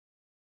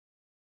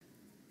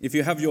If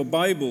you have your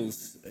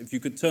Bibles, if you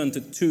could turn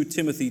to 2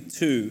 Timothy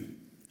 2,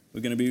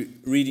 we're going to be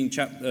reading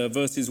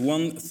verses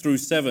 1 through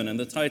 7, and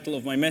the title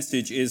of my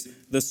message is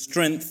The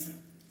Strength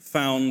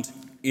Found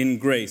in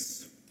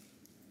Grace.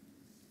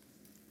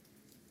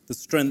 The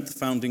Strength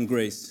Found in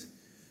Grace.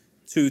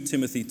 2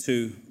 Timothy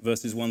 2,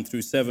 verses 1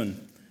 through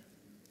 7.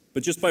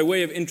 But just by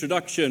way of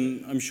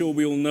introduction, I'm sure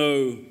we all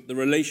know the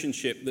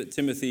relationship that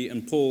Timothy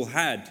and Paul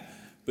had.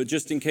 But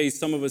just in case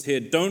some of us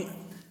here don't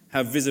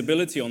have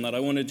visibility on that,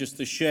 I wanted just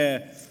to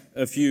share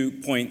a few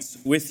points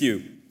with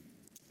you.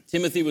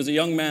 Timothy was a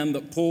young man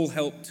that Paul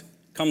helped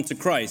come to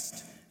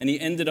Christ, and he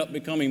ended up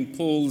becoming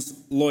Paul's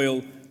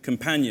loyal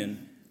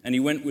companion. And he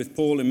went with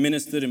Paul and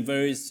ministered in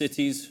various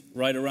cities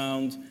right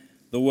around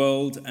the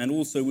world, and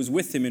also was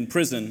with him in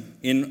prison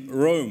in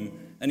Rome.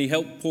 And he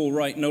helped Paul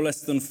write no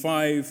less than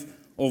 5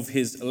 of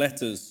his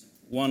letters,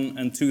 1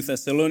 and 2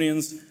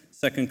 Thessalonians,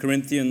 2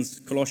 Corinthians,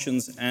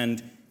 Colossians,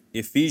 and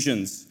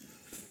Ephesians.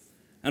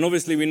 And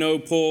obviously we know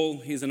Paul,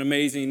 he's an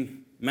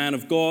amazing man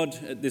of God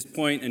at this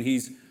point, and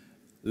he's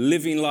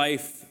living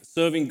life,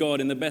 serving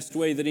God in the best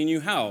way that he knew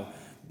how.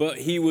 But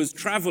he was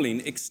traveling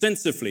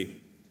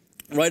extensively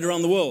right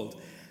around the world,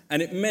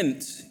 and it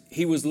meant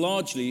he was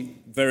largely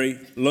very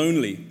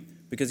lonely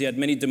because he had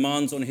many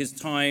demands on his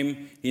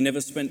time. He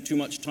never spent too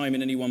much time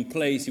in any one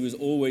place. He was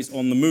always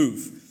on the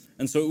move.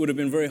 And so it would have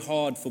been very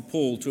hard for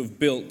Paul to have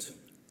built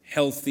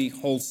healthy,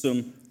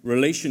 wholesome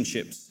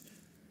relationships.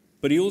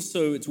 But he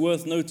also, it's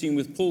worth noting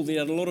with Paul, he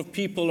had a lot of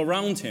people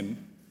around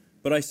him,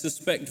 but I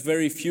suspect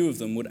very few of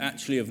them would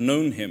actually have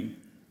known him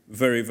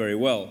very, very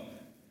well.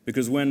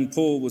 Because when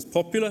Paul was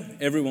popular,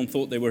 everyone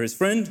thought they were his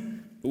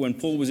friend, but when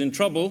Paul was in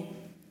trouble,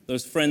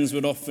 those friends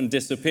would often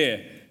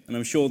disappear. And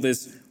I'm sure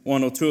there's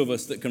 1 or 2 of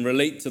us that can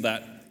relate to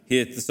that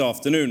here this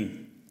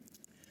afternoon.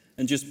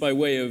 And just by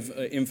way of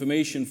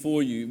information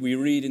for you, we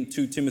read in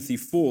 2 Timothy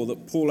 4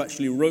 that Paul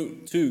actually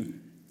wrote to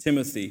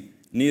Timothy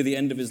near the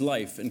end of his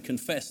life and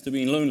confessed to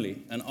being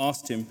lonely and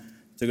asked him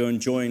to go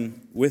and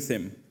join with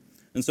him.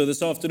 And so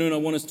this afternoon I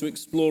want us to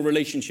explore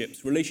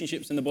relationships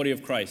in the body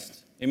of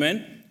Christ.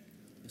 Amen?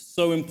 It's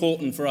so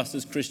important for us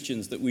as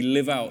Christians that we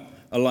live out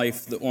a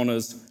life that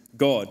honors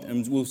God.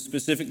 And we'll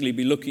specifically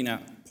be looking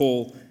at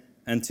Paul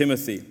and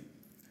Timothy.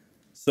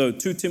 So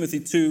 2 Timothy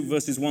 2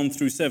 verses 1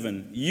 through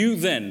 7. You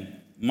then,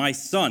 my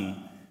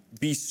son,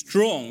 be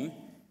strong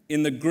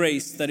in the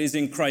grace that is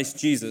in Christ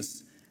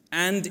Jesus,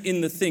 and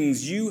in the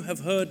things you have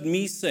heard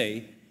me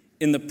say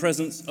in the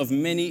presence of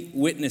many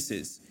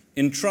witnesses.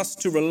 Entrust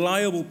to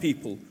reliable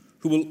people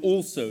who will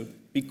also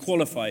be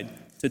qualified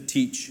to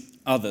teach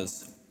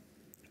others.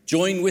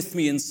 Join with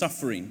me in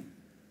suffering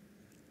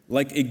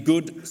like a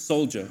good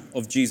soldier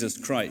of Jesus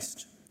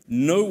Christ.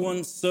 No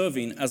one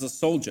serving as a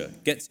soldier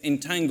gets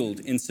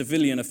entangled in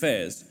civilian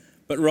affairs,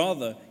 but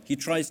rather he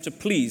tries to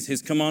please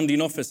his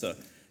commanding officer.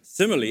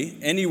 Similarly,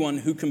 anyone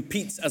who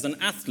competes as an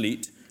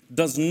athlete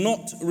does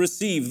not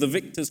receive the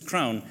victor's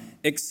crown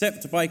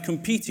except by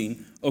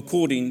competing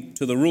according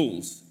to the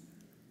rules.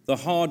 The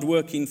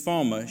hard-working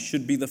farmer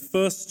should be the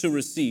first to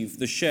receive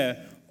the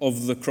share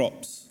of the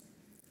crops.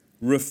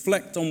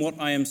 Reflect on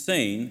what I am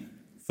saying,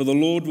 for the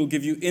Lord will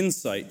give you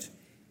insight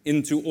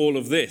into all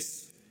of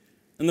this.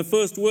 And the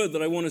first word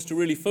that I want us to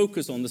really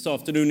focus on this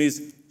afternoon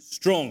is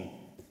strong.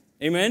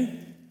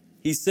 Amen?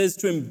 He says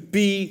to him,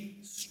 be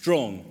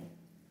strong.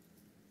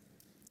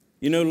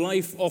 You know,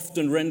 life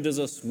often renders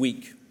us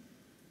weak.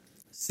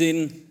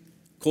 Sin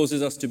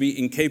causes us to be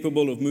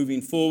incapable of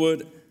moving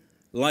forward.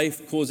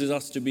 Life causes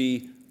us to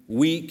be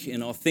weak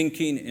in our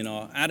thinking, in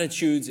our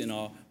attitudes, in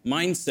our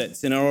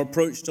mindsets, in our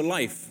approach to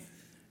life.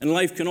 And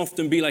life can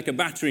often be like a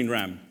battering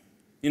ram,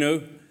 you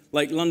know,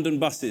 like London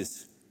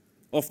buses.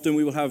 Often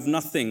we will have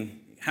nothing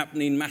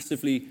happening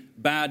massively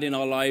bad in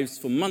our lives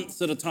for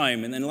months at a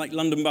time. And then like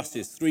London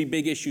buses, 3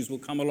 big issues will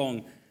come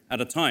along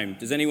at a time.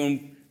 Does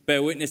anyone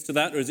bear witness to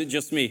that, or is it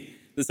just me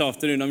this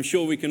afternoon? I'm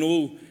sure we can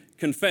all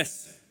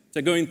confess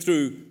to going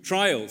through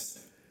trials.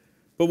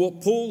 But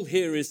what Paul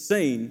here is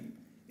saying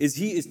is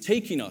he is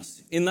taking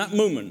us in that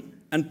moment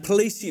and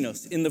placing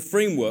us in the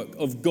framework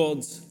of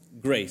God's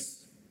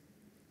grace.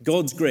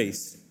 God's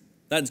grace.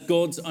 That's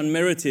God's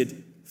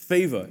unmerited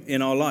favor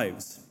in our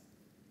lives.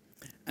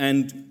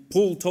 And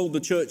Paul told the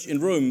church in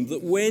Rome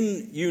that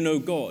when you know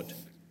God,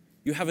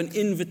 you have an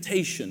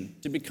invitation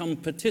to become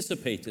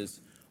participators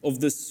of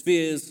the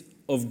spheres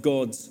of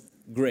God's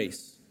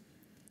grace.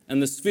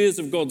 And the spheres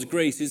of God's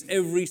grace is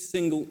every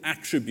single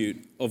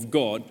attribute of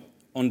God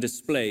on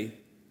display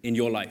in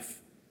your life.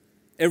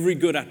 Every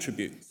good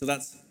attribute. So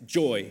that's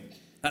joy,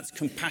 that's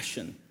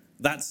compassion,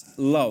 that's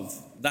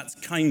love, that's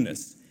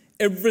kindness.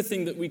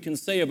 Everything that we can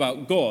say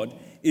about God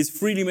is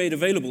freely made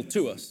available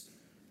to us.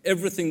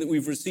 Everything that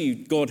we've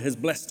received, God has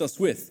blessed us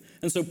with.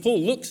 And so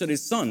Paul looks at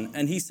his son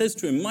and he says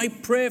to him, my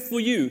prayer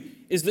for you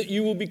is that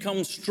you will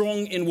become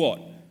strong in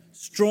what?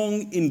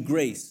 Strong in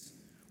grace,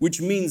 which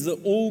means that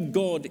all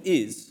God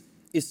is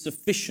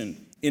sufficient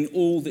in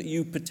all that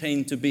you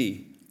pertain to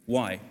be.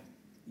 Why?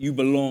 You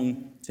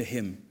belong to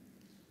him.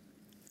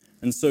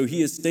 And so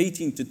he is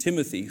stating to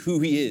Timothy who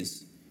he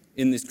is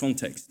in this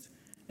context.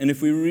 And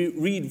if we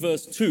read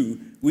verse 2,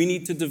 we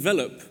need to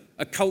develop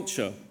a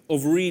culture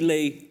of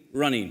relay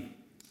running.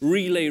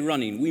 Relay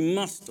running. We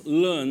must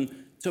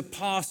learn to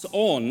pass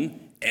on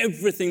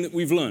everything that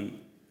we've learned.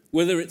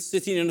 Whether it's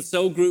sitting in a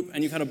cell group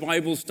and you've had a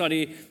Bible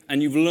study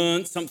and you've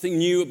learned something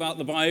new about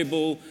the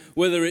Bible,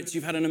 whether it's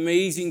you've had an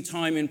amazing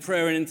time in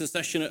prayer and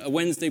intercession at a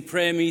Wednesday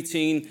prayer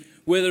meeting,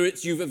 whether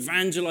it's you've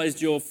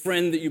evangelized your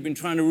friend that you've been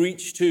trying to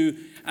reach to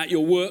at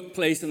your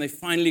workplace and they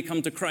finally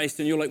come to Christ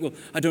and you're like, well,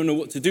 I don't know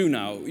what to do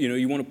now.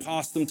 You want to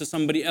pass them to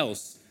somebody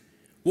else.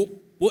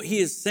 What he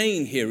is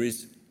saying here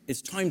is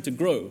it's time to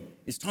grow.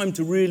 It's time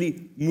to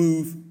really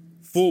move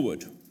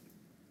forward.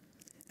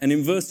 And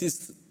in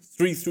verses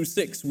 3 through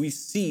 6, we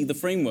see the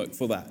framework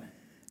for that.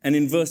 And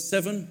in verse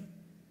 7,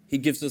 he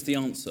gives us the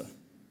answer.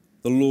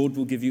 The Lord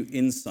will give you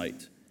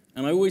insight.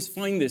 And I always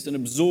find this an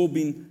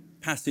absorbing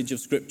passage of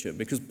Scripture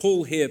because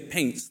Paul here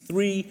paints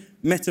 3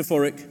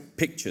 metaphoric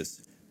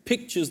pictures.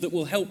 Pictures that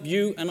will help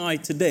you and I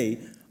today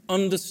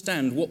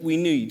understand what we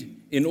need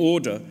in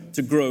order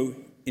to grow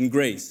in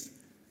grace.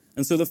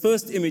 And so the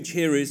first image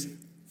here is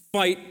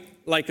fight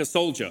like a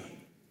soldier.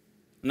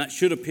 And that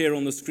should appear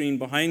on the screen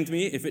behind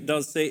me. If it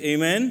does, say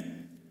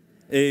amen.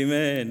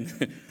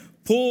 Amen.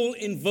 Paul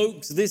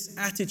invokes this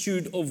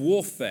attitude of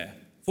warfare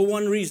for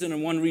one reason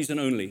and one reason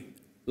only.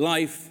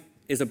 Life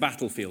is a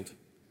battlefield.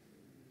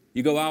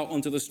 You go out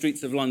onto the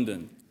streets of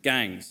London,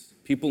 gangs,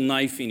 people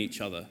knifing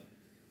each other,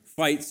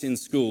 fights in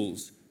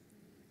schools,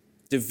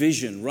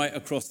 division right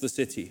across the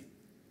city.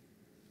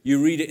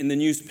 You read it in the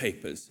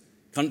newspapers,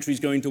 countries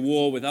going to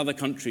war with other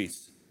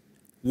countries.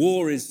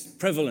 War is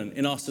prevalent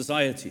in our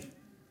society.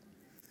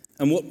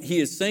 And what he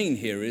is saying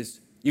here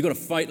is, you've got to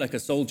fight like a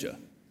soldier.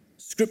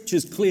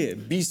 Scripture's clear.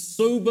 Be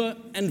sober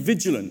and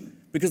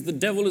vigilant, because the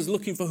devil is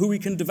looking for who he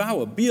can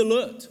devour. Be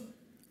alert.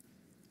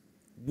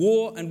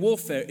 War and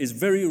warfare is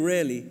very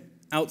rarely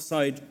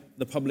outside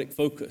the public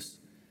focus.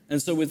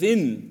 And so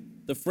within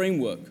the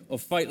framework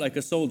of fight like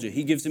a soldier,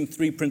 he gives him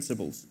 3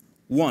 principles.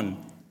 1,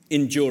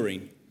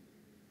 enduring.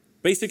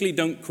 Basically,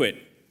 don't quit.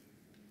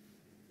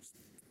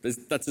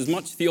 That's as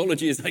much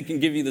theology as I can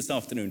give you this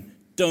afternoon.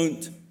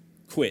 Don't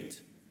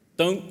quit.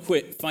 Don't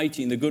quit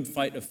fighting the good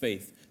fight of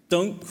faith.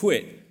 Don't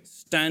quit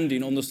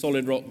standing on the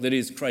solid rock that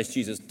is Christ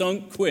Jesus.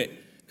 Don't quit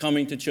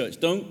coming to church.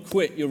 Don't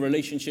quit your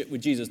relationship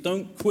with Jesus.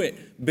 Don't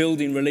quit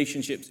building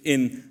relationships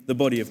in the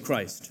body of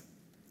Christ.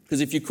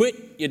 Because if you quit,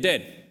 you're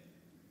dead.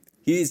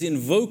 He is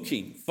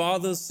invoking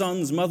fathers,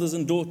 sons, mothers,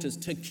 and daughters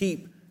to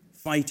keep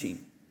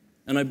fighting.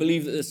 And I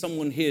believe that there's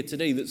someone here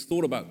today that's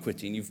thought about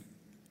quitting.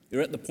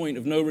 You're at the point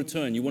of no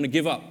return. You want to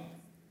give up.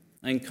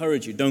 I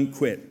encourage you, don't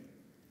quit.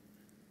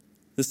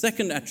 The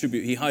second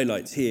attribute he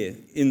highlights here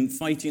in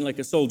fighting like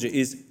a soldier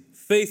is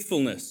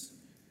faithfulness.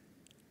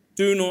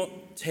 Do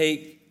not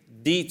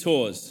take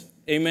detours.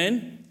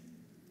 Amen?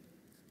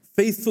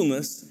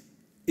 Faithfulness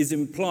is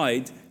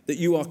implied that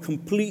you are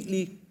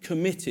completely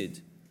committed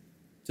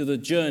to the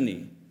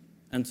journey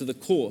and to the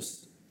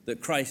course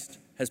that Christ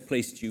has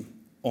placed you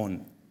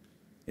on.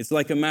 It's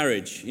like a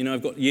marriage.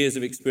 I've got years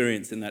of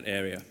experience in that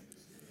area.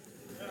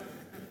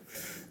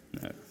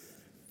 No.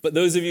 But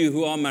those of you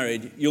who are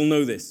married, you'll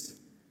know this.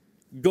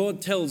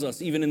 God tells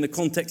us, even in the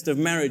context of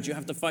marriage, you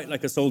have to fight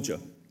like a soldier.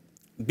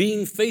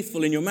 Being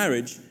faithful in your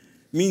marriage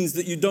means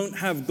that you don't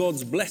have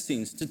God's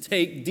blessings to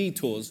take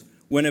detours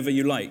whenever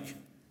you like.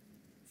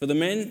 For the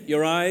men,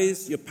 your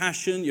eyes, your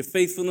passion, your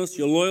faithfulness,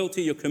 your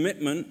loyalty, your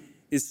commitment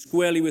is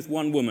squarely with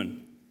one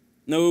woman.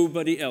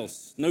 Nobody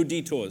else. No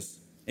detours.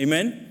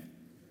 Amen?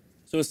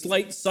 So a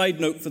slight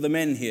side note for the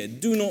men here.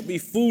 Do not be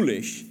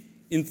foolish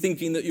in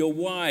thinking that your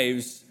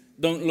wives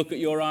don't look at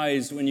your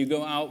eyes when you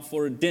go out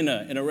for a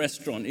dinner in a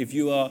restaurant. If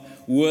you are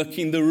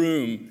working the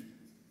room,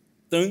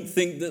 don't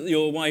think that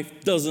your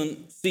wife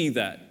doesn't see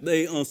that.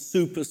 They are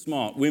super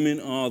smart. Women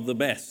are the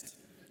best.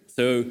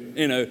 So,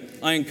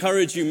 I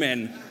encourage you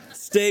men,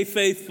 stay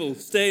faithful,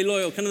 stay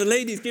loyal. Can the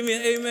ladies give me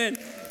an amen?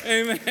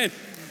 Amen.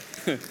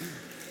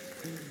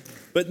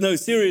 But no,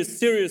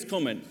 serious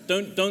comment.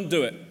 Don't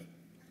do it.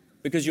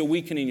 Because you're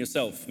weakening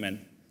yourself,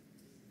 men.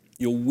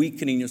 You're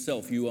weakening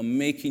yourself. You are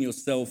making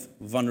yourself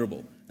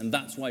vulnerable. And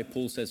that's why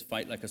Paul says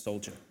fight like a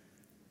soldier.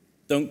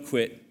 Don't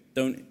quit.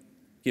 Don't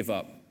give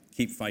up.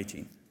 Keep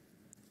fighting.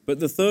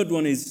 But the third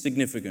one is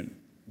significant.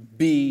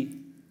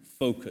 Be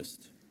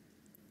focused.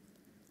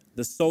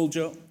 The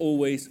soldier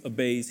always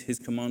obeys his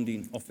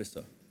commanding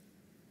officer.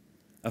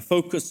 A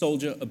focused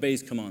soldier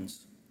obeys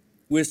commands.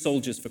 We're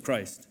soldiers for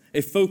Christ. A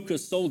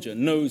focused soldier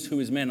knows who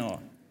his men are.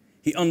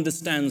 He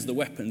understands the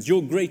weapons.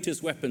 Your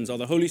greatest weapons are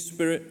the Holy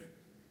Spirit,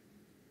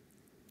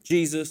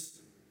 Jesus,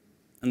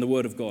 and the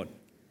Word of God.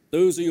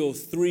 Those are your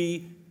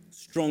 3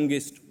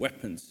 strongest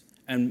weapons.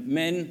 And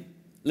men,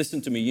 listen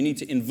to me, you need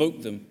to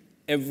invoke them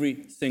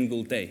every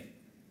single day.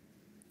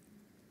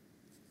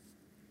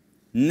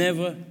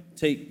 Never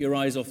take your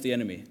eyes off the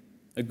enemy.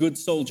 A good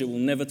soldier will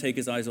never take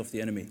his eyes off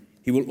the enemy.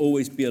 He will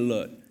always be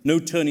alert. No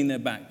turning their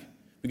back.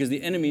 Because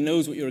the enemy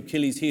knows what your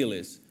Achilles heel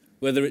is.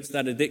 Whether it's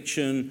that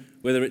addiction,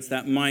 whether it's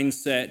that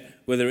mindset,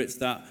 whether it's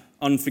that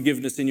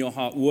unforgiveness in your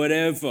heart,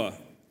 whatever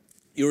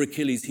your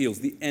Achilles heels.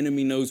 The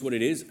enemy knows what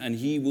it is, and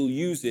he will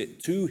use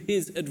it to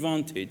his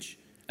advantage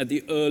at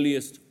the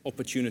earliest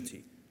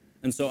opportunity.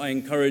 And so I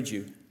encourage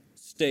you,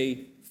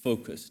 stay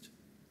focused.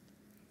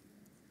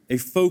 A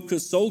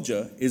focused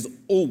soldier is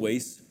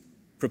always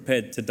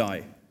prepared to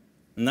die.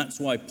 And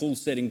that's why Paul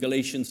said in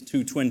Galatians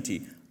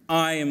 2:20,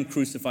 I am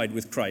crucified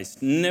with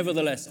Christ.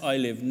 Nevertheless, I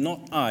live,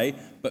 not I,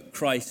 but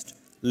Christ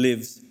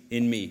lives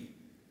in me.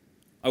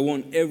 I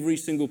want every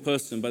single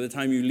person, by the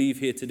time you leave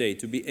here today,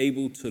 to be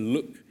able to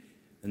look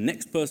the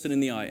next person in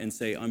the eye and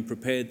say, I'm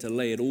prepared to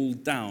lay it all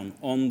down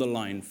on the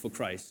line for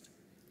Christ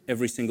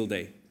every single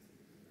day.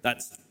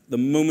 That's the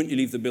moment you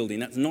leave the building.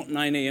 That's not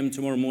 9 a.m.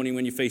 tomorrow morning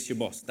when you face your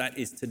boss. That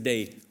is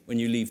today when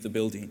you leave the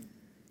building.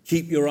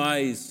 Keep your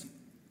eyes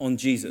on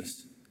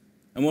Jesus.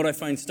 And what I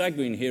find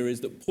staggering here is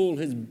that Paul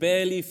has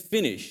barely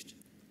finished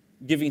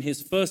giving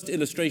his first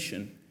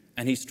illustration,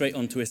 and he's straight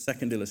on to his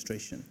second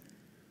illustration.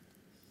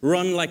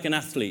 Run like an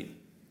athlete.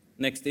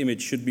 Next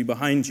image should be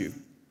behind you.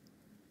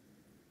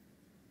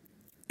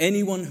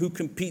 Anyone who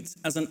competes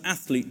as an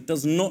athlete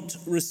does not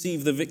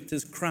receive the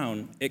victor's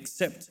crown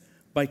except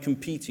by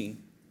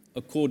competing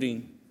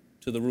according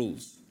to the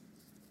rules.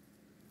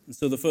 And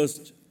so the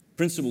first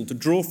principle to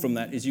draw from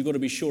that is you've got to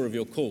be sure of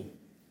your call.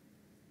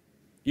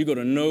 You've got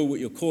to know what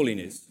your calling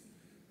is.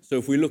 So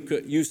if we look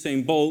at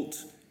Usain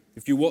Bolt,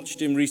 if you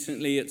watched him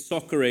recently at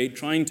Soccer Aid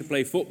trying to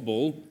play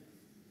football,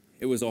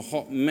 it was a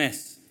hot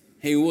mess.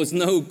 He was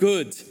no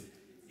good.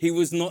 He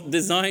was not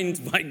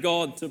designed by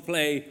God to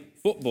play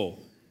football.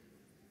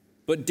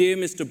 But dear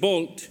Mr.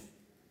 Bolt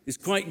is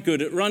quite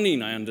good at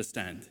running, I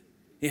understand.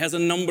 He has a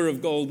number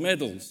of gold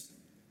medals.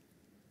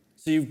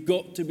 So you've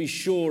got to be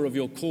sure of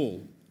your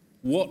call.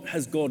 What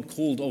has God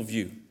called of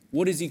you?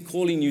 What is he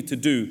calling you to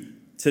do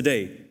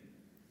today?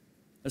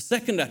 A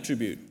second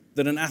attribute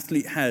that an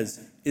athlete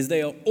has is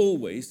they are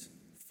always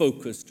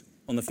focused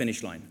on the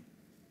finish line.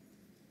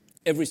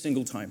 Every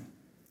single time.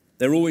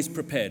 They're always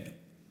prepared.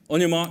 On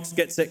your marks,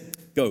 get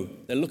set, go.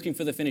 They're looking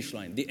for the finish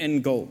line, the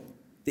end goal,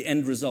 the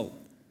end result.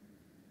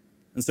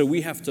 And so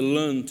we have to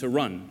learn to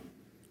run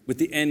with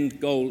the end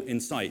goal in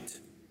sight.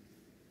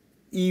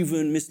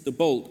 Even Mr.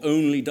 Bolt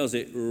only does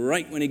it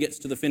right when he gets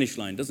to the finish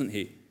line, doesn't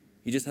he?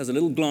 He just has a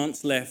little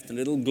glance left and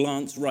a little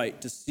glance right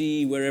to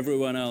see where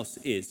everyone else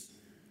is.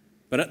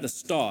 But at the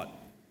start,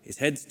 his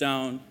head's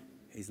down,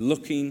 he's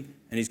looking,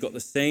 and he's got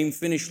the same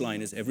finish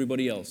line as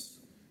everybody else.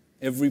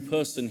 Every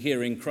person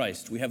here in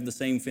Christ, we have the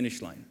same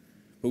finish line.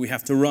 But we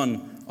have to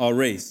run our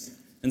race.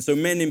 And so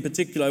men in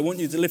particular, I want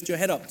you to lift your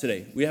head up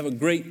today. We have a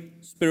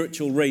great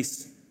spiritual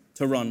race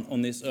to run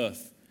on this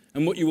earth.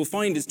 And what you will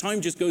find is time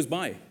just goes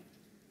by.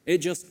 It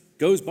just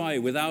goes by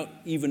without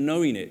even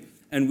knowing it.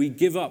 And we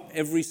give up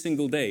every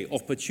single day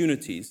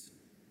opportunities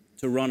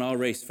to run our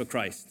race for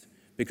Christ.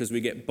 Because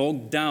we get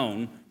bogged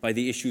down by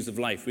the issues of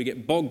life. We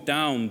get bogged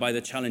down by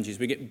the challenges.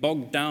 We get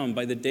bogged down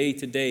by the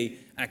day-to-day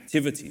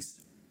activities.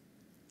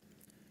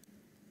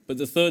 But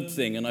the third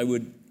thing, and I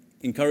would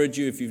encourage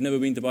you, if you've never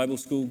been to Bible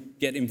school,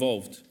 get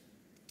involved.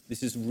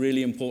 This is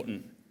really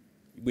important.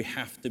 We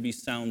have to be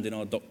sound in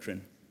our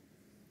doctrine.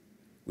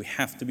 We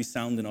have to be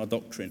sound in our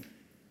doctrine.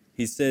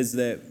 He says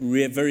there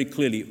very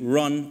clearly,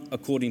 run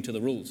according to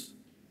the rules.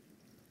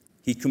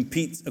 He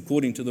competes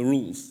according to the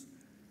rules.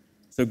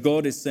 So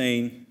God is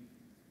saying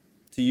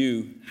to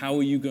you, how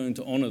are you going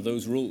to honor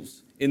those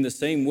rules? In the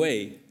same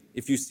way,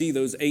 if you see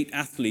those 8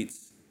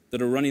 athletes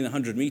that are running the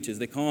 100 meters,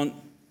 they can't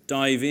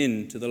dive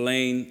into the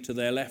lane to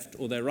their left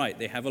or their right.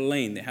 They have a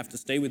lane. They have to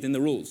stay within the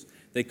rules.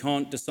 They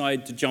can't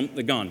decide to jump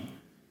the gun.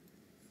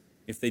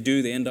 If they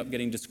do, they end up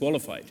getting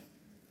disqualified.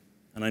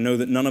 And I know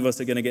that none of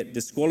us are going to get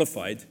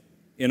disqualified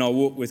in our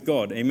walk with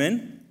God.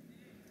 Amen?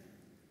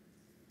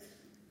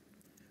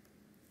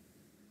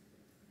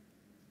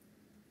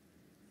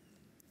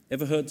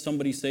 Ever heard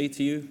somebody say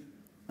to you,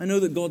 I know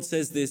that God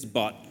says this,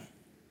 but,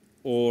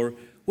 or,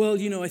 well,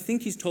 I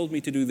think he's told me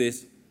to do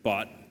this,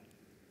 but.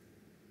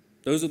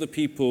 Those are the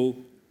people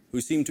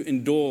who seem to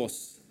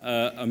endorse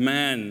a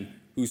man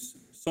whose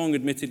song,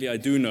 admittedly, I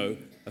do know,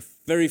 a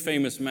very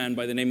famous man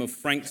by the name of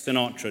Frank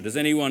Sinatra. Does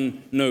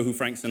anyone know who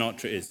Frank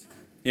Sinatra is?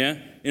 Yeah?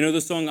 You know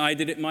the song, I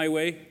Did It My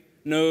Way?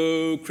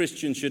 No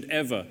Christian should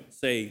ever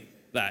say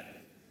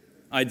that.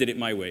 I did it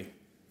my way.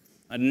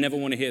 I never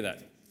want to hear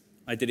that.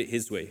 I did it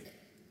his way,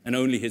 and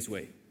only his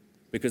way.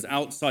 Because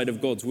outside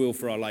of God's will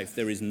for our life,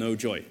 there is no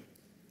joy.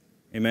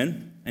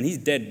 Amen? And he's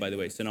dead, by the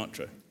way,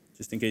 Sinatra,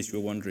 just in case you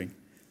were wondering.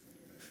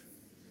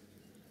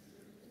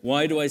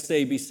 Why do I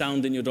say be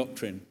sound in your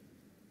doctrine?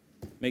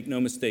 Make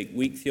no mistake,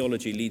 weak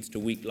theology leads to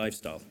weak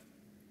lifestyle.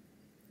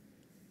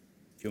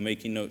 If you're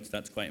making notes,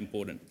 that's quite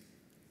important.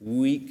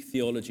 Weak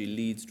theology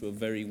leads to a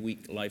very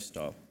weak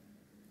lifestyle.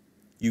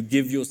 You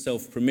give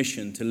yourself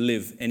permission to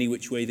live any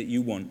which way that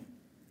you want.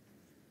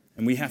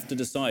 And we have to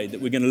decide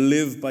that we're going to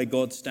live by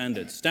God's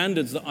standards.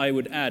 Standards that I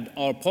would add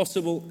are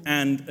possible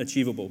and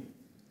achievable.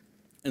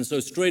 And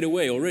so straight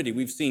away already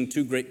we've seen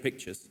 2 great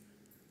pictures.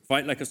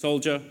 Fight like a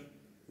soldier,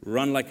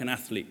 run like an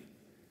athlete.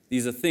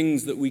 These are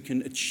things that we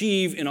can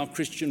achieve in our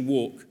Christian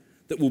walk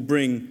that will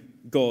bring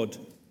God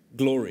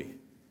glory.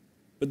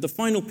 But the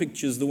final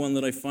picture is the one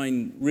that I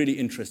find really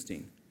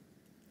interesting.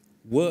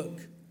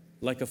 Work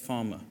like a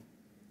farmer.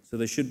 So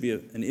there should be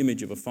an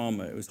image of a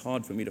farmer. It was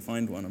hard for me to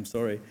find one. I'm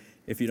sorry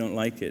if you don't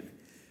like it.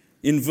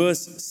 In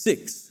verse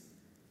 6,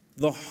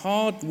 the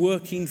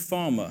hard-working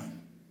farmer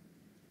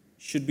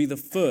should be the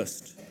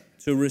first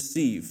to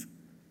receive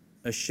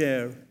a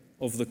share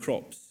of the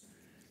crops.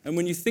 And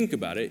when you think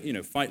about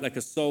it, fight like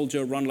a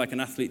soldier, run like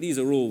an athlete, these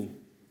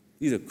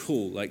are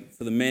cool. Like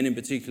for the men in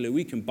particular,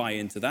 we can buy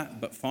into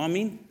that. But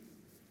farming,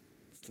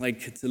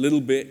 it's a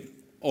little bit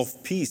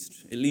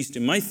off-piste, at least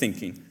in my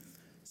thinking.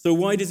 So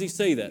why does he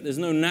say that? There's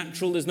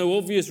no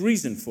obvious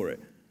reason for it.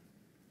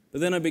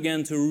 But then I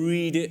began to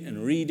read it,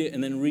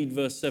 and then read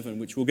verse 7,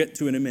 which we'll get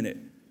to in a minute.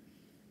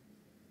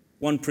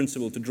 One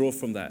principle to draw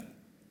from that: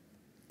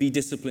 be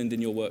disciplined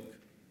in your work.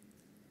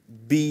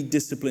 Be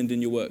disciplined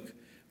in your work.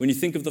 When you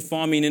think of the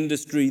farming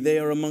industry, they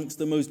are amongst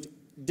the most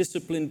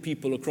disciplined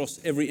people across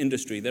every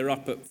industry. They're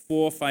up at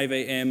 4 or 5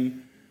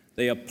 a.m.,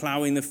 they are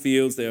plowing the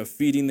fields, they are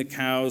feeding the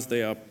cows,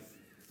 they are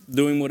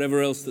doing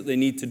whatever else that they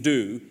need to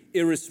do,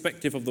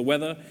 irrespective of the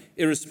weather,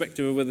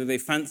 irrespective of whether they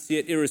fancy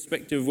it,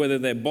 irrespective of whether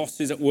their boss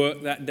is at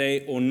work that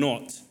day or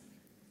not.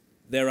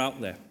 They're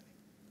out there.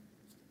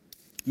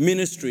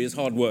 Ministry is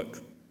hard work.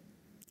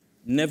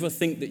 Never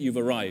think that you've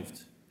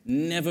arrived.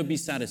 Never be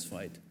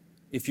satisfied.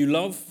 If you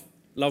love,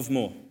 love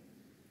more.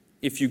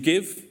 If you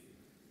give,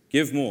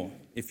 give more.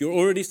 If you're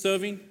already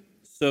serving,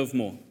 serve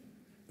more.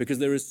 Because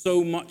there is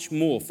so much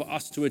more for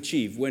us to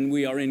achieve when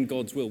we are in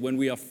God's will, when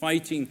we are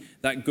fighting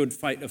that good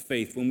fight of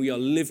faith, when we are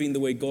living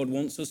the way God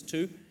wants us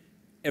to.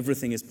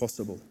 Everything is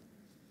possible.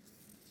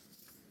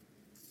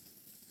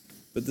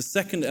 But the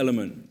second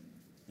element,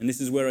 and this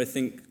is where I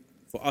think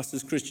for us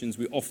as Christians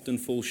we often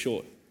fall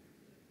short,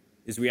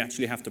 is we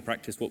actually have to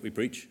practice what we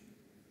preach.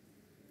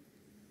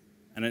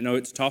 And I know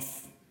it's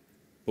tough,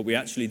 but we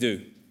actually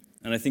do.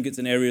 And I think it's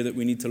an area that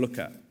we need to look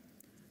at.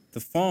 The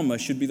farmer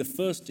should be the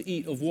first to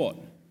eat of what?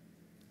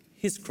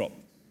 His crop. Do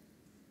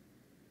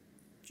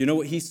you know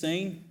what he's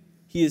saying?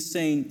 He is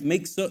saying,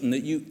 make certain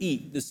that you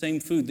eat the same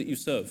food that you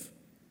serve.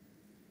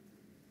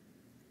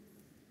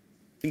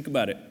 Think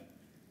about it.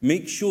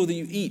 Make sure that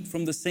you eat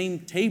from the same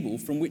table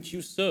from which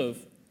you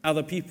serve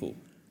other people.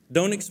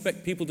 Don't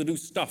expect people to do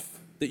stuff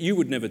that you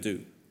would never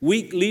do.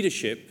 Weak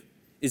leadership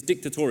is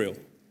dictatorial.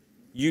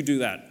 You do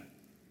that.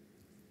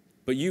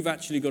 But you've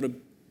actually got to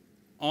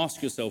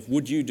ask yourself,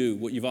 would you do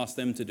what you've asked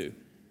them to do?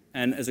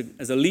 And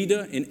as a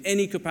leader in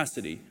any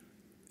capacity,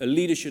 a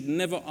leader should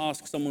never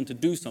ask someone to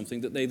do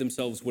something that they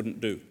themselves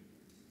wouldn't do.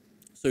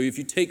 So if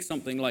you take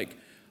something like,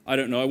 I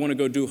want to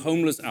go do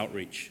homeless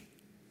outreach.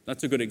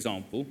 That's a good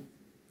example.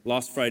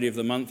 Last Friday of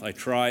the month, I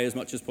try as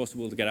much as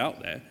possible to get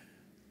out there.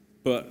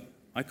 But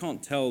I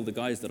can't tell the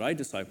guys that I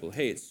disciple,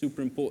 hey, it's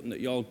super important that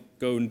y'all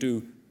go and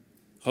do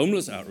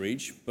homeless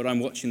outreach, but I'm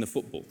watching the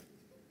football,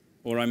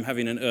 or I'm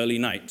having an early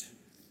night,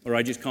 or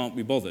I just can't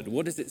be bothered.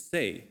 What does it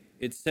say?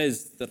 It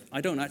says that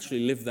I don't actually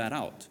live that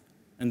out,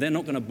 and they're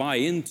not going to buy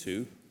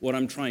into what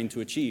I'm trying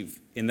to achieve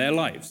in their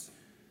lives.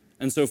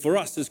 And so for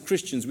us as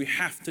Christians, we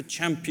have to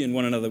champion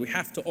one another. We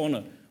have to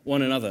honor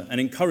one another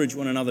and encourage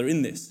one another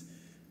in this.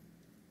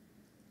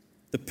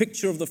 The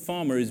picture of the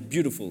farmer is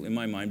beautiful in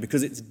my mind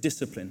because it's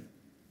discipline.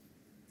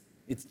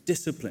 It's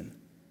discipline.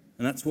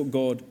 And that's what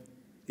God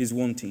is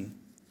wanting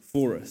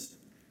for us.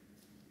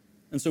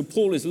 And so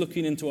Paul is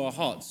looking into our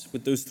hearts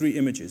with those three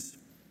images.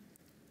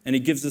 And he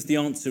gives us the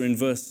answer in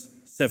verse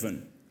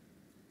 7.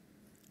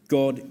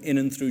 God in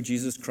and through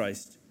Jesus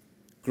Christ,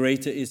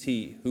 greater is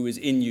he who is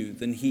in you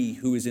than he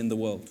who is in the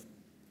world.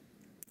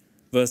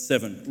 Verse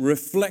 7,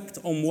 reflect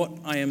on what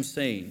I am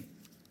saying,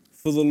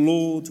 for the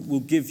Lord will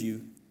give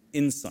you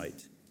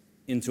insight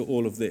into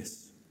all of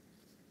this.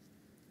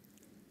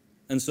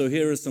 And so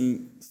here are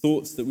some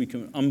thoughts that we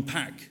can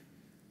unpack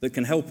that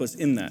can help us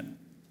in that.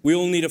 We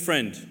all need a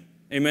friend.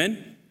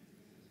 Amen?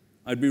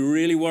 I'd be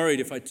really worried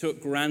if I took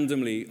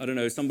randomly,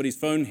 somebody's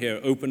phone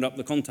here, opened up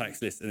the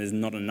contacts list, and there's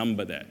not a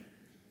number there.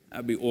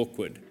 That'd be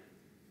awkward.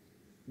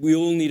 We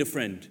all need a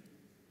friend.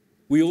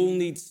 We all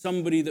need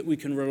somebody that we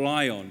can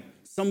rely on,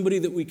 somebody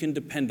that we can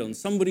depend on,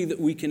 somebody that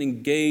we can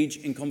engage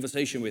in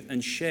conversation with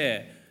and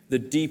share the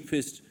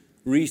deepest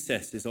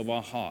recesses of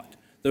our heart,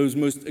 those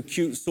most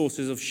acute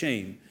sources of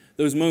shame,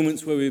 those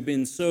moments where we've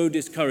been so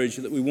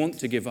discouraged that we want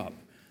to give up,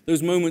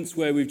 those moments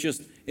where we've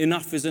just,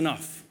 enough is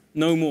enough,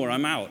 no more,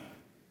 I'm out.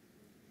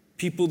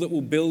 People that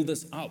will build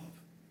us up.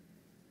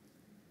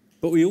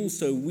 But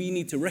we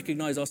need to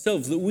recognize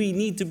ourselves that we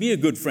need to be a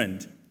good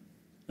friend.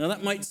 Now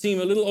that might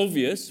seem a little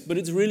obvious, but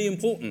it's really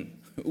important.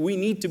 We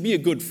need to be a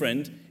good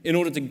friend in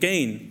order to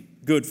gain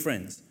good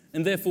friends.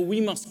 And therefore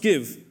we must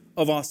give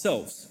of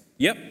ourselves.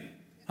 Yep,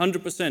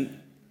 100%.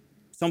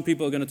 Some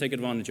people are going to take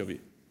advantage of you.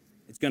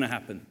 It's going to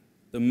happen.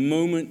 The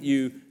moment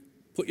you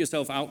put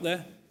yourself out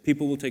there,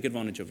 people will take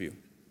advantage of you.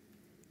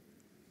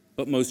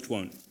 But most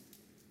won't.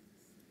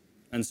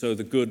 And so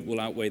the good will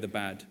outweigh the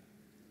bad.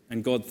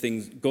 And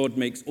God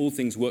makes all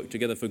things work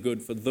together for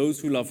good for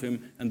those who love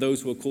him and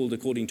those who are called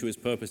according to his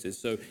purposes.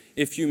 So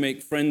if you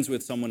make friends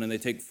with someone and they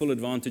take full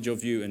advantage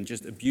of you and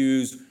just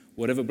abuse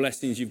whatever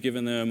blessings you've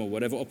given them or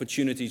whatever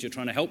opportunities you're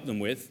trying to help them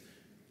with,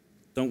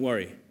 don't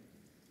worry.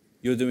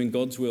 You're doing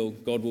God's will.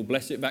 God will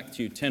bless it back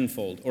to you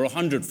tenfold or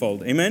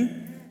 100-fold.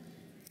 Amen?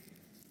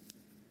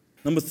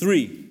 Number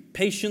 3,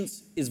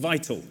 patience is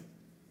vital.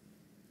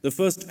 The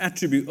first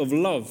attribute of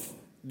love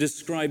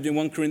described in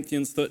 1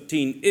 Corinthians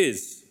 13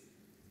 is,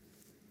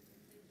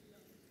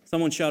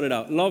 someone shout it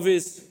out, love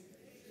is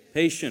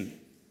patient.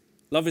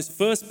 Love is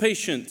first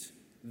patient,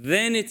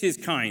 then it is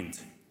kind.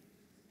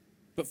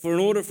 But in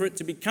order for it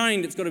to be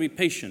kind, it's got to be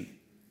patient.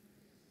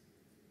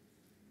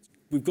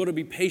 We've got to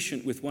be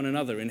patient with one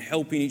another in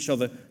helping each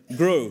other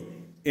grow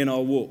in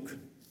our walk.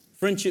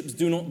 Friendships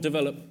do not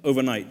develop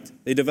overnight.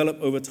 They develop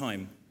over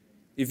time.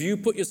 If you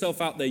put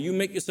yourself out there, you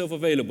make yourself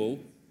available,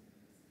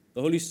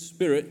 the Holy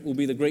Spirit will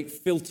be the great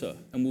filter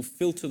and will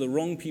filter the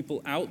wrong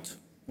people out.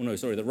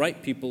 The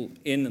right people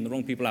in and the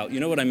wrong people out. You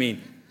know what I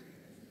mean?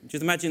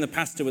 Just imagine the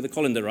pastor with the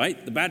colander,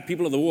 right? The bad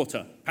people are the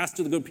water.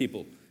 Pastor, the good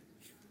people.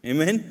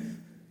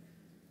 Amen?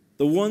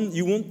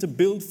 You want to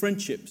build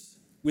friendships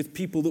with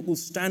people that will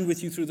stand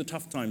with you through the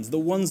tough times, the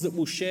ones that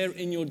will share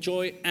in your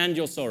joy and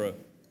your sorrow.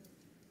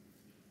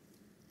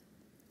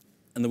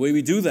 And the way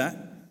we do that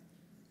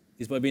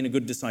is by being a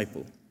good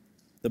disciple.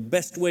 The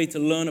best way to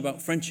learn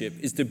about friendship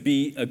is to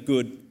be a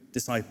good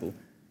disciple.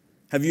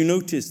 Have you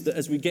noticed that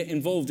as we get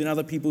involved in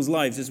other people's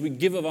lives, as we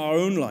give of our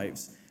own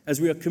lives,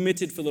 as we are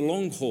committed for the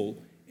long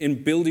haul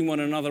in building one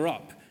another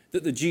up,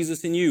 that the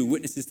Jesus in you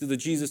witnesses to the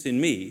Jesus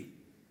in me,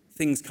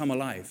 things come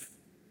alive.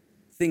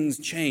 Things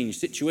change,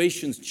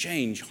 situations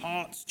change,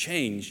 hearts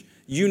change,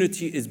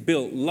 unity is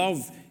built,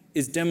 love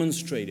is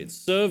demonstrated,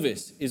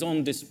 service is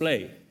on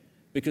display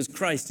because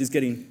Christ is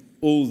getting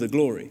all the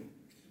glory.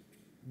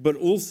 But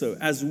also,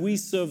 as we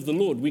serve the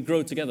Lord, we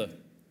grow together.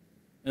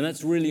 And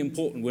that's really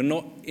important. We're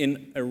not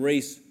in a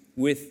race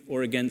with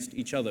or against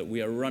each other.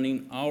 We are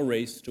running our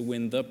race to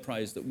win the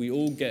prize that we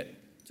all get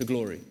to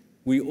glory.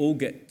 We all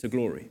get to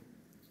glory.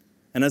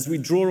 And as we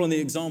draw on the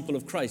example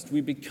of Christ, we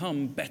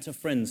become better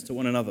friends to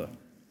one another.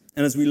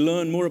 And as we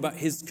learn more about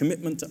his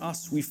commitment to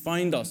us, we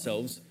find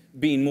ourselves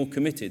being more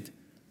committed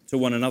to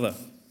one another.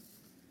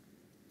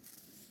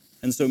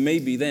 And so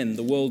maybe then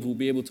the world will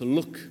be able to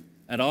look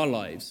at our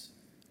lives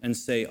and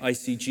say, I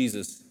see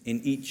Jesus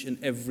in each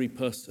and every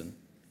person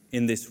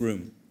in this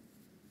room.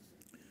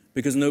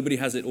 Because nobody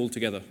has it all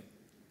together.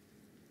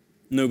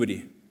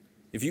 Nobody.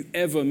 If you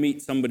ever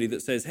meet somebody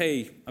that says,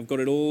 hey, I've got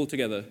it all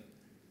together,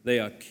 they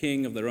are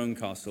king of their own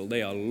castle.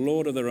 They are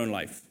lord of their own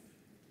life.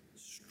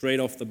 Straight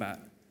off the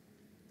bat.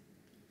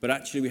 But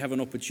actually we have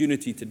an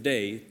opportunity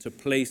today to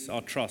place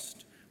our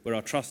trust where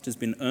our trust has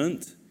been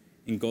earned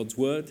in God's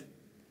word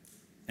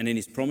and in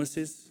his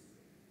promises.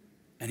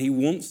 And he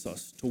wants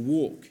us to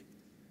walk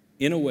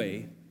in a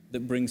way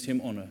that brings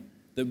him honor,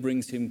 that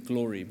brings him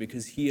glory,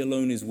 because he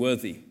alone is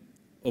worthy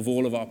of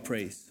all of our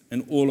praise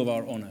and all of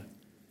our honor.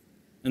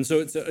 And so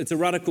it's a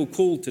radical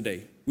call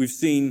today. We've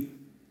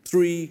seen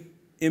 3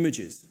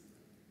 images.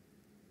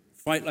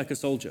 Fight like a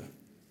soldier.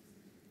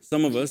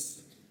 Some of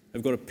us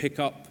have got to pick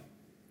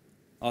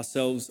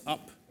ourselves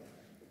up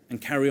and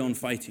carry on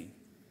fighting.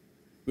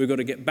 We've got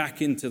to get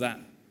back into that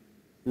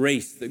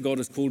race that God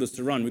has called us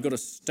to run. We've got to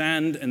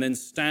stand and then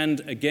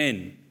stand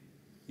again.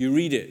 You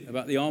read it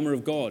about the armor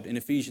of God in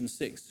Ephesians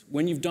 6.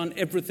 When you've done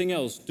everything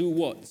else, do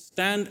what?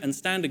 Stand and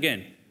stand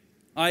again,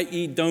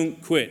 i.e.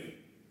 don't quit.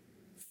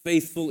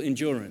 Faithful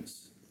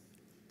endurance.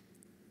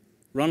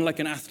 Run like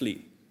an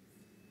athlete.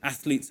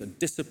 Athletes are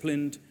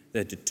disciplined,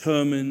 they're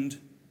determined,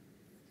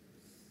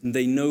 and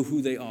they know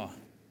who they are.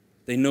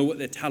 They know what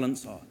their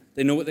talents are.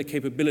 They know what their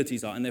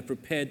capabilities are, and they're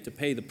prepared to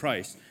pay the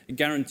price. I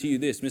guarantee you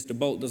this, Mr.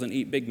 Bolt doesn't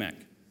eat Big Mac.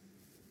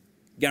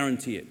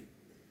 Guarantee it.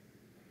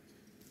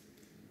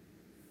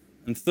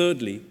 And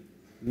thirdly,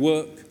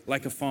 work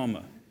like a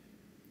farmer.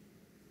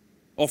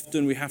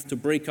 Often we have to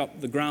break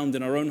up the ground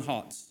in our own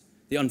hearts,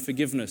 the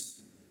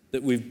unforgiveness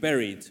that we've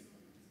buried,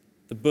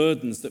 the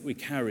burdens that we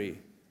carry,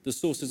 the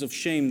sources of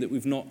shame that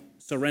we've not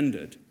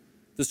surrendered,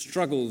 the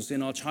struggles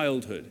in our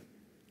childhood,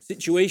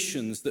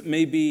 situations that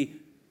maybe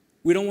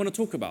we don't want to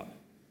talk about.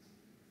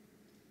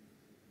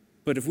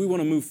 But if we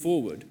want to move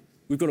forward,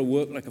 we've got to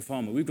work like a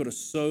farmer. We've got to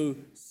sow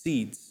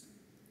seeds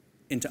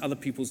into other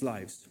people's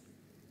lives.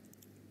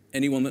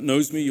 Anyone that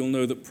knows me, you'll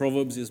know that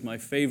Proverbs is my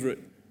favorite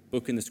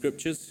book in the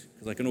scriptures,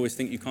 because I can always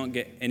think you can't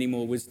get any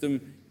more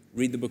wisdom.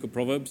 Read the book of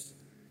Proverbs,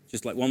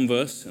 just like one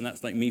verse, and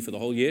that's like me for the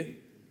whole year.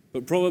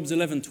 But Proverbs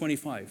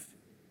 11:25,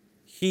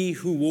 he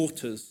who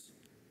waters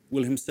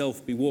will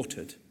himself be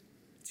watered.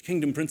 It's a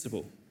kingdom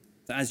principle,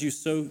 that as you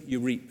sow, you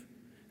reap.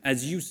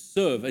 As you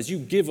serve, as you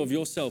give of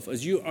yourself,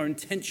 as you are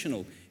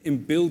intentional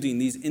in building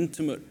these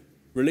intimate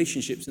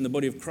relationships in the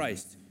body of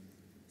Christ,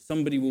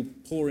 somebody will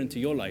pour into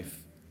your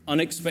life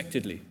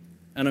unexpectedly.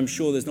 And I'm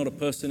sure there's not a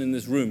person in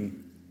this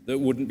room that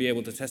wouldn't be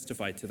able to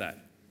testify to that.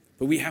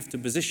 But we have to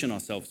position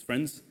ourselves,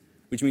 friends,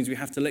 which means we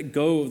have to let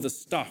go of the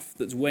stuff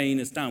that's weighing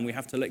us down. We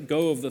have to let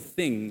go of the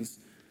things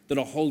that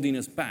are holding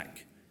us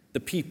back, the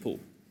people,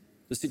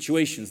 the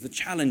situations, the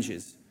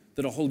challenges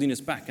that are holding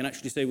us back, and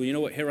actually say, well, you know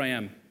what, here I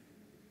am.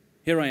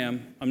 Here I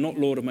am. I'm not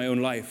Lord of my own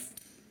life.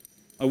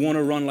 I want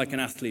to run like an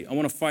athlete. I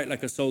want to fight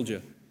like a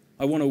soldier.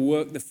 I want to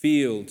work the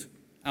field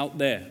out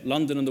there,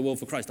 London and the world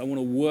for Christ. I want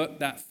to work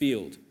that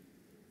field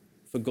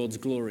for God's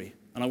glory.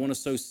 And I want to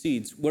sow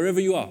seeds wherever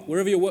you are,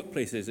 wherever your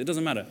workplace is. It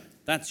doesn't matter.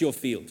 That's your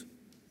field.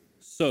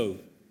 Sow,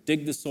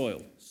 dig the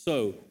soil,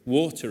 sow,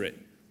 water it,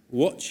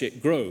 watch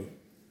it grow.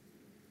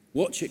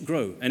 Watch it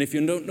grow. And if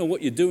you don't know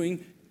what you're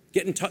doing,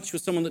 get in touch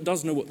with someone that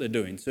does know what they're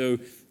doing. So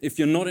if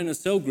you're not in a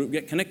cell group,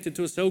 get connected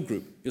to a cell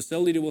group. Your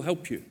cell leader will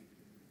help you.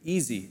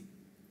 Easy.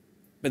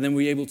 But then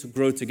we're able to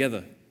grow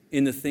together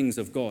in the things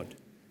of God.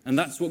 And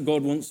that's what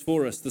God wants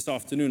for us this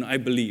afternoon, I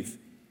believe,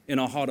 in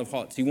our heart of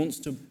hearts. He wants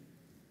to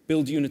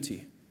build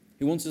unity.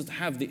 He wants us to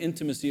have the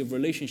intimacy of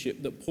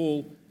relationship that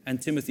Paul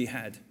and Timothy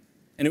had.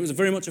 And it was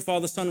very much a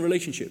father-son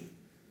relationship.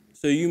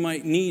 So you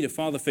might need a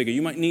father figure.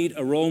 You might need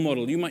a role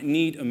model. You might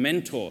need a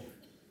mentor.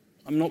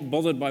 I'm not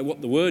bothered by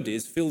what the word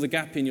is. Fill the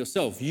gap in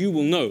yourself. You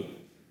will know.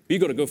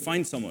 You've got to go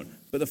find someone.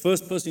 But the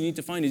first person you need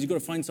to find is you've got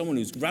to find someone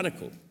who's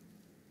radical.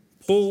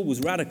 Paul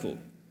was radical.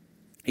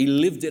 He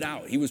lived it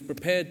out. He was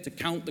prepared to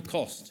count the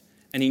cost.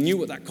 And he knew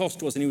what that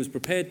cost was, and he was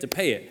prepared to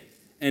pay it.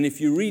 And if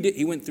you read it,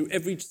 he went through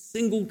every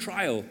single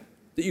trial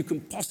that you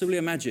can possibly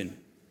imagine.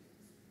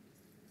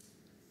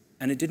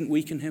 And it didn't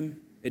weaken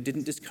him. It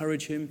didn't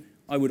discourage him.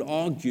 I would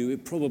argue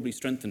it probably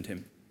strengthened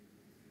him.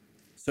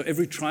 So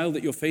every trial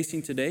that you're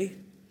facing today,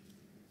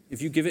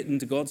 if you give it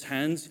into God's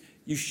hands,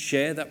 you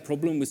share that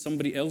problem with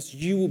somebody else,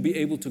 you will be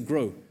able to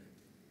grow.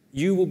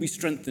 You will be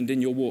strengthened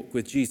in your walk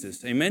with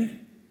Jesus.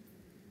 Amen?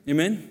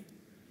 Amen?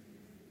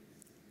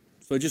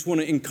 So I just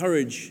want to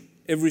encourage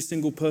every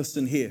single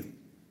person here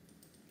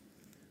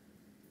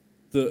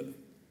that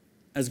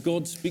as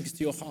God speaks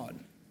to your heart,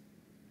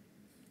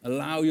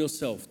 allow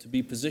yourself to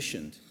be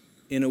positioned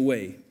in a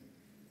way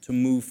to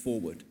move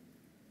forward,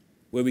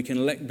 where we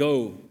can let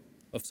go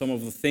of some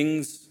of the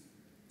things,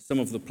 some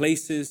of the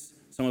places,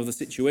 some of the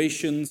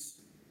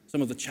situations,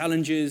 some of the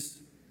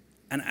challenges,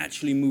 and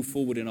actually move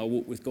forward in our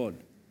walk with God.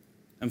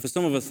 And for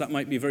some of us, that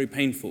might be very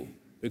painful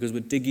because we're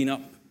digging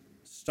up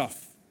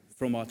stuff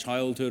from our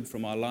childhood,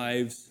 from our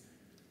lives.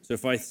 So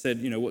if I said,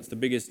 what's the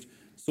biggest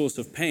source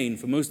of pain,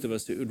 for most of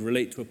us, it would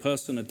relate to a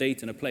person, a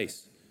date, and a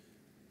place.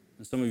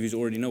 And some of you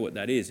already know what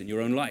that is in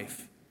your own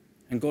life.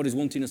 And God is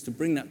wanting us to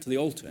bring that to the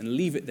altar and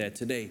leave it there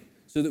today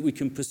so that we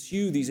can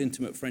pursue these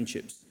intimate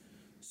friendships.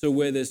 So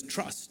where there's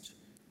trust,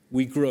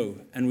 we grow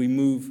and we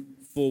move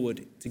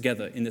forward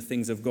together in the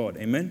things of God.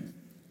 Amen?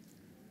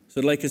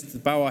 So I'd like us to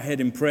bow our head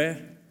in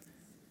prayer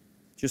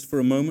just for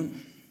a moment.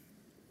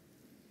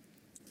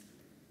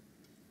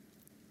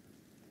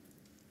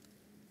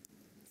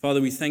 Father,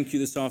 we thank you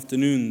this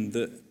afternoon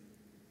that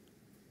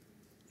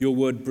your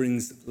word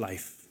brings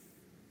life.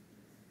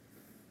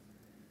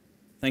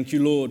 Thank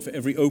you, Lord, for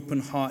every open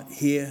heart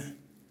here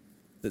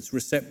that's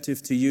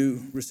receptive to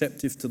you,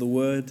 receptive to the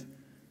word.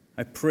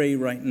 I pray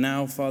right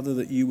now, Father,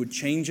 that you would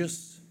change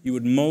us, you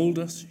would mold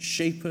us,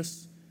 shape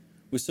us.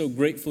 We're so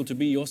grateful to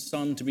be your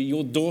son, to be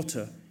your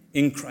daughter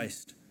in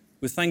Christ.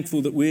 We're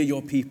thankful that we're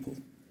your people.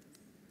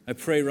 I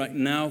pray right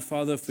now,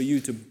 Father, for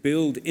you to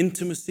build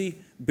intimacy,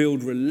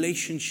 build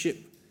relationship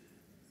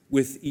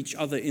with each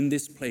other in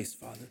this place,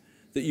 Father,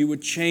 that you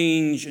would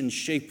change and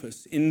shape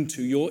us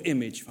into your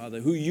image, Father,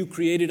 who you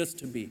created us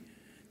to be,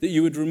 that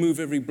you would remove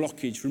every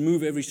blockage,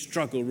 remove every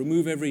struggle,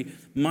 remove every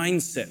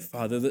mindset,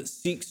 Father, that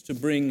seeks to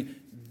bring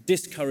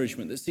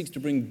discouragement, that seeks to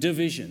bring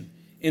division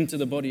into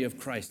the body of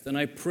Christ. And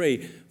I pray,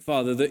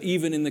 Father, that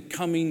even in the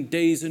coming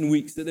days and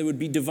weeks, that there would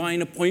be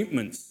divine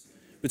appointments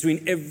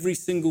between every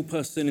single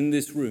person in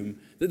this room,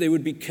 that they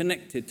would be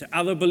connected to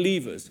other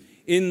believers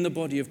in the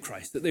body of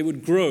Christ, that they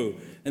would grow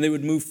and they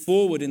would move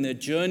forward in their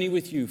journey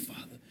with you,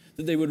 Father,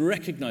 that they would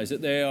recognize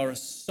that they are a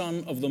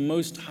son of the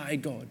Most High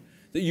God,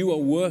 that you are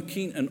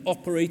working and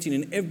operating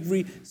in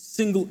every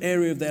single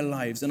area of their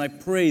lives. And I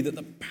pray that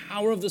the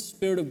power of the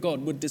Spirit of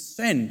God would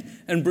descend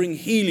and bring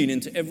healing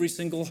into every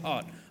single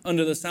heart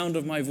under the sound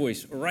of my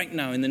voice right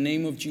now in the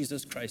name of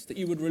Jesus Christ, that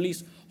you would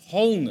release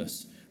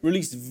wholeness,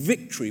 release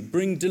victory,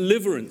 bring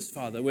deliverance,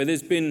 Father, where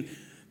there's been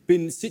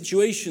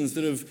situations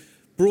that have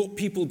brought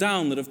people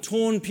down, that have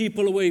torn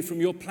people away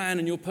from your plan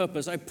and your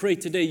purpose. I pray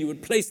today you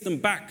would place them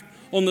back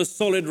on the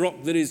solid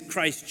rock that is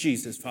Christ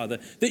Jesus, Father,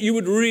 that you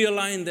would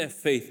realign their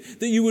faith,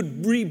 that you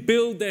would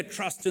rebuild their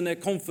trust and their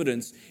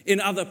confidence in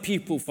other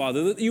people,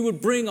 Father, that you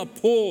would bring a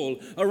Paul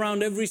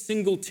around every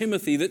single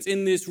Timothy that's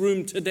in this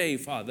room today,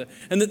 Father,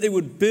 and that they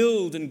would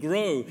build and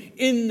grow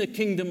in the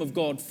kingdom of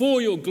God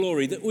for your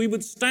glory, that we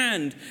would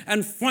stand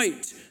and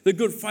fight the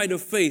good fight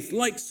of faith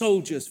like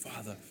soldiers,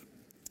 Father,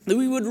 that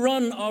we would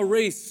run our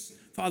race,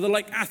 Father,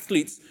 like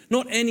athletes,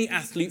 not any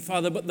athlete,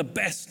 Father, but the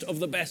best of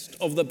the best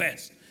of the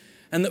best.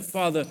 And that,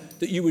 Father,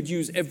 that you would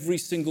use every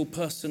single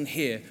person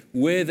here,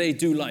 where they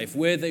do life,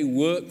 where they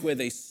work, where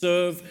they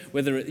serve,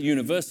 whether at the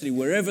university,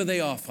 wherever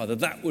they are, Father,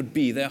 that would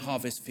be their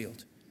harvest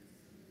field.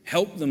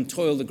 Help them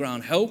toil the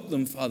ground. Help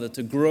them, Father,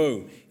 to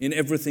grow in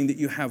everything that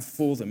you have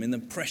for them. In the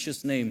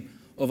precious name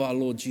of our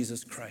Lord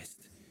Jesus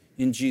Christ.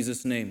 In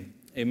Jesus' name,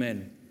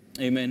 amen.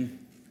 Amen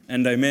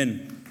and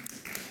amen.